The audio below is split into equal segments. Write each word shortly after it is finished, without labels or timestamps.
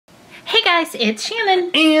guys, it's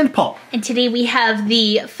Shannon. And Paul. And today we have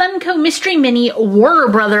the Funko Mystery Mini Warner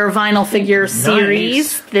Brother vinyl figure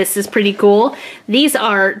series. This is pretty cool. These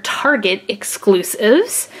are Target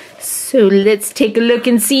exclusives. So let's take a look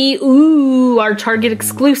and see. Ooh, our Target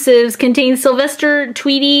exclusives contain Sylvester,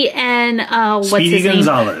 Tweety, and what's Speedy his name?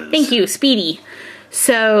 Gonzalez. Thank you, Speedy.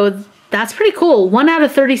 So that's pretty cool. 1 out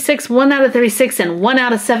of 36, 1 out of 36, and 1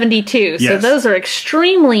 out of 72. Yes. So those are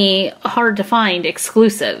extremely hard to find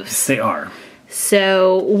exclusives. Yes, they are.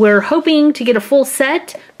 So we're hoping to get a full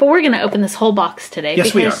set, but we're going to open this whole box today.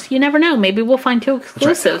 Yes, we are. Because you never know. Maybe we'll find 2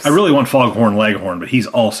 exclusives. Right. I really want Foghorn Leghorn, but he's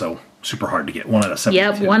also super hard to get. 1 out of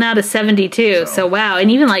 72. Yep, 1 out of 72. So wow. And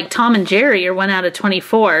even like Tom and Jerry are 1 out of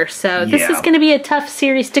 24. So this is going to be a tough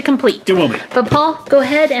series to complete. It will be. But Paul, go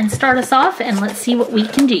ahead and start us off and let's see what we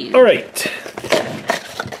can do. All right.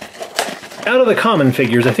 Out of the common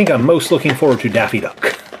figures, I think I'm most looking forward to Daffy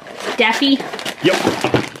Duck. Daffy? Yep.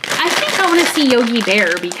 I think I want to see Yogi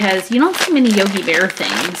Bear because you don't see many Yogi Bear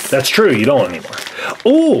things. That's true. You don't anymore.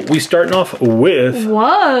 Oh, we starting off with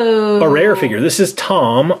Whoa. a rare figure. This is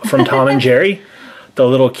Tom from Tom and Jerry, the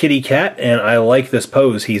little kitty cat, and I like this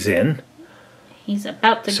pose he's in. He's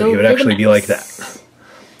about to go. So he would actually be like that.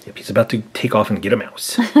 Yep, he's about to take off and get a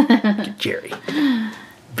mouse. Get Jerry.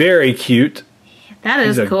 Very cute. That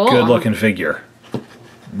is cool. He's a good-looking figure.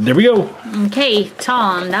 There we go. Okay,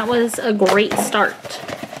 Tom, that was a great start.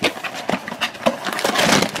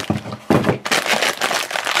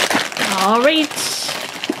 All right.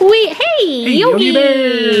 Wait, hey, Yogi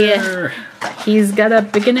Bear. He's got a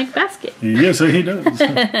picnic basket. Yes, he does.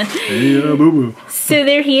 Hey, boo-boo. So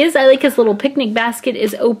there he is. I like his little picnic basket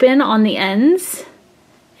is open on the ends.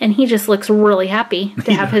 And he just looks really happy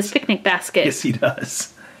to have his picnic basket. Yes, he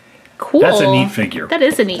does. Cool. That's a neat figure. That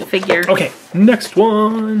is a neat figure. Okay, next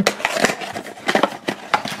one.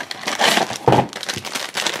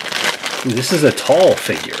 Ooh, this is a tall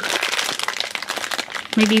figure.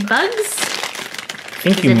 Maybe Bugs?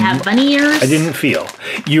 Does it have bunny ears? I didn't feel.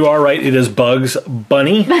 You are right, it is Bugs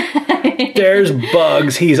Bunny. There's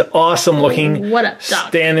Bugs. He's awesome looking. What up, Doc?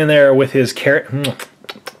 Standing there with his carrot.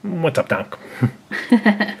 What's up, Doc?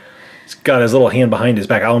 He's got his little hand behind his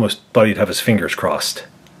back. I almost thought he'd have his fingers crossed.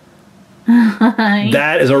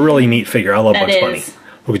 That is a really neat figure. I love Bugs Bunny.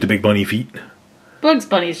 Look at the big bunny feet. Bugs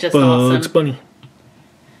Bunny's just awesome. Bugs Bunny.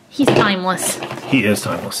 He's timeless. He is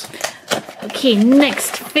timeless. Okay,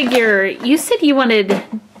 next figure. You said you wanted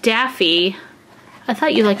Daffy. I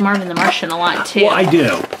thought you liked Marvin the Martian a lot, too. Well, I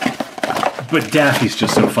do. But Daffy's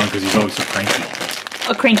just so fun because he's always so cranky.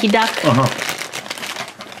 A cranky duck? Uh-huh.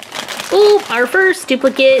 Ooh, our first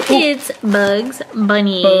duplicate. Ooh. It's Bugs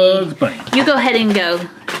Bunny. Bugs Bunny. You go ahead and go.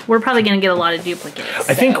 We're probably going to get a lot of duplicates.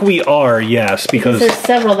 I think we are, yes, because there's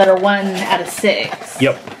several that are 1 out of 6.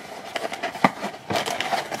 Yep.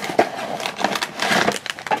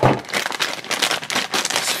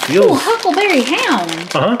 Ooh, Huckleberry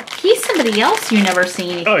Hound. Uh-huh. He's somebody else you never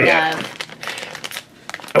see anything of.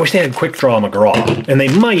 I wish they had Quick Draw McGraw, and they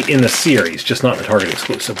might in the series, just not in the Target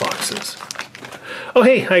exclusive boxes. Oh,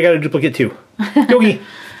 hey, I got a duplicate too. Yogi.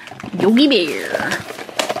 Yogi Bear.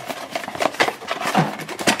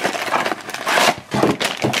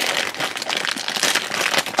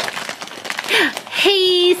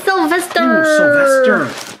 Hey, Sylvester. Ooh,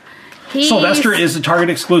 Sylvester. Sylvester is a Target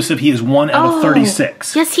exclusive. He is 1 out of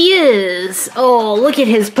 36. Yes, he is. Oh, look at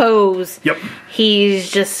his pose. Yep.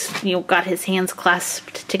 He's just, got his hands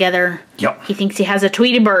clasped together. Yep. He thinks he has a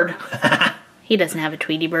Tweety bird. He doesn't have a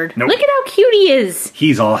Tweety bird. Nope. Look at how cute he is.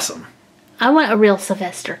 He's awesome. I want a real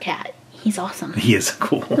Sylvester cat. He's awesome. He is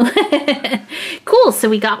cool. Cool, so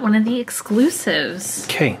we got one of the exclusives.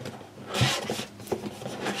 Okay.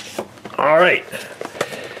 All right.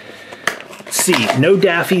 Let's see, no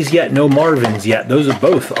Daffys yet, no Marvins yet. Those are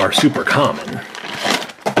both are super common.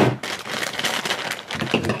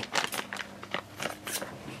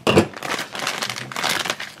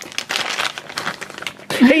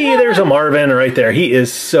 Hey, there's a Marvin right there. He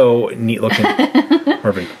is so neat looking.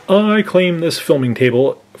 Marvin, I claim this filming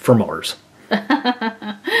table for Mars.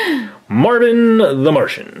 Marvin the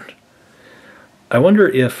Martian. I wonder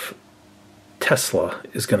if Tesla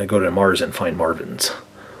is going to go to Mars and find Marvins.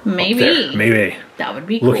 Maybe. Maybe. That would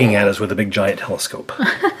be cool. Looking at us with a big giant telescope.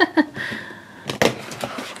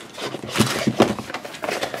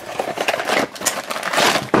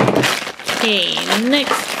 Okay,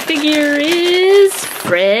 next figure is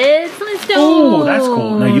Fred Flintstone. Oh, that's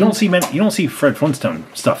cool. Now you don't see Fred Flintstone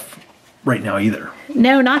stuff right now either.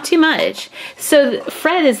 No, not too much. So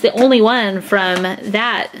Fred is the only one from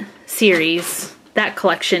that series that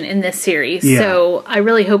collection in this series. Yeah. So I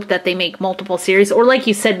really hope that they make multiple series. Or like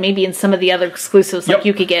you said, maybe in some of the other exclusives, like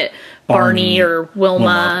you could get Barney or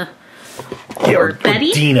Wilma. Yeah, or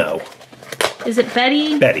Betty? Or Dino. Is it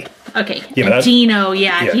Betty? Betty. Okay. Yeah, and Dino,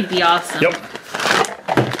 he'd be awesome. Yep.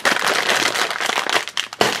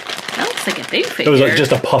 That looks like a big figure. It was like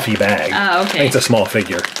just a puffy bag. Oh, okay. I think it's a small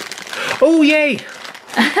figure. Oh, yay!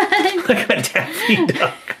 Look at Daffy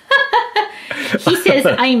Duck. He says,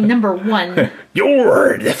 I'm number 1.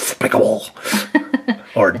 You're despicable.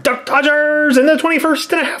 Or Duck Dodgers in the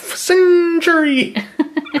 21st and a half century.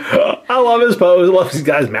 I love his pose. I love this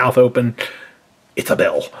guy's mouth open. It's a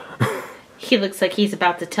bill. He looks like he's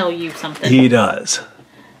about to tell you something. He does.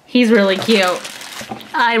 He's really cute.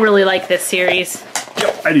 I really like this series.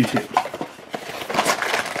 Yep, I do too.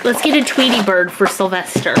 Let's get a Tweety Bird for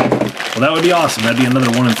Sylvester. Well, that would be awesome. That'd be another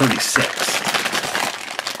 1 in 36.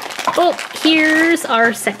 Oh, here's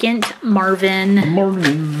our second Marvin.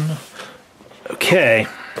 Marvin. Okay.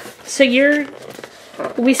 So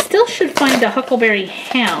we still should find a Huckleberry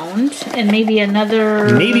Hound and maybe another...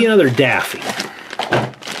 Maybe another Daffy.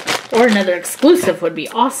 Or another exclusive would be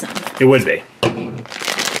awesome. It would be.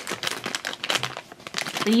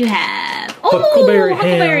 So you have... Huckleberry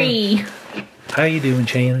Huckleberry! Hound. How you doing,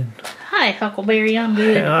 Shannon? Hi, Huckleberry. I'm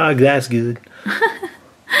good. Ah, that's good.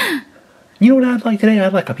 You know what I'd like today?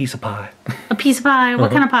 I'd like a piece of pie. A piece of pie?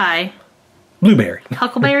 What kind of pie? Blueberry.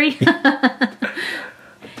 Huckleberry?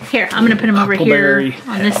 Here, I'm going to put him over here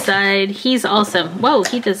on this side. He's awesome. Whoa,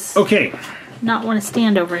 he does Okay. not want to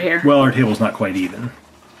stand over here. Well, our table's not quite even.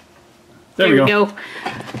 There we go.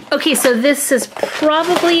 Okay, so this is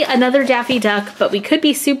probably another Daffy Duck, but we could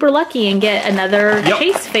be super lucky and get another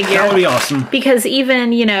Chase figure. That would be awesome. Because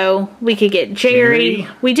even, you know, we could get Jerry.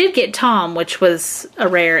 We did get Tom, which was a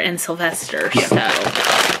rare, and Sylvester. Yeah. So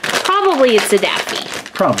probably it's a Daffy.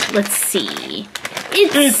 Probably. Let's see.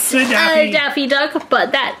 It's a Daffy. Daffy Duck,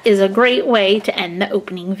 but that is a great way to end the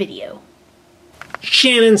opening video.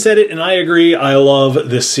 Shannon said it, and I agree. I love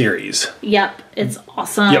this series. Yep, it's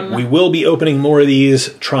awesome. Yep, we will be opening more of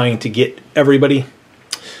these, trying to get everybody.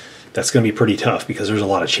 That's going to be pretty tough because there's a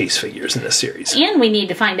lot of Chase figures in this series. And we need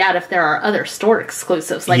to find out if there are other store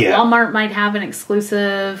exclusives. Like Walmart might have an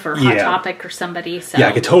exclusive, or Hot Topic or somebody. So. Yeah,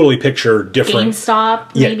 I could totally picture different...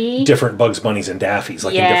 GameStop, maybe? Different Bugs Bunnies and Daffies,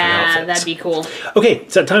 like in different outfits. Yeah, that'd be cool. Okay,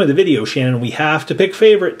 it's that time of the video, Shannon. We have to pick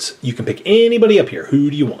favorites. You can pick anybody up here. Who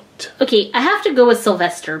do you want? Okay, I have to go with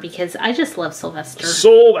Sylvester because I just love Sylvester.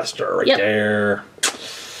 Sylvester, right there.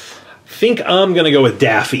 I think I'm going to go with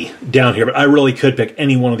Daffy down here, but I really could pick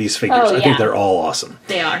any one of these figures. I think they're all awesome.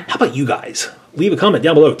 They are. How about you guys? Leave a comment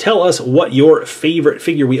down below. Tell us what your favorite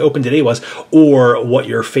figure we opened today was, or what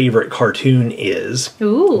your favorite cartoon is.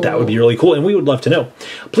 Ooh. That would be really cool, and we would love to know.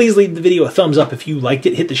 Please leave the video a thumbs up if you liked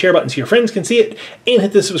it. Hit the share button so your friends can see it, and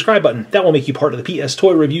hit the subscribe button. That will make you part of the PS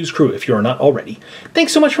Toy Reviews crew if you're not already.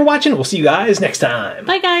 Thanks so much for watching. We'll see you guys next time.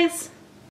 Bye, guys.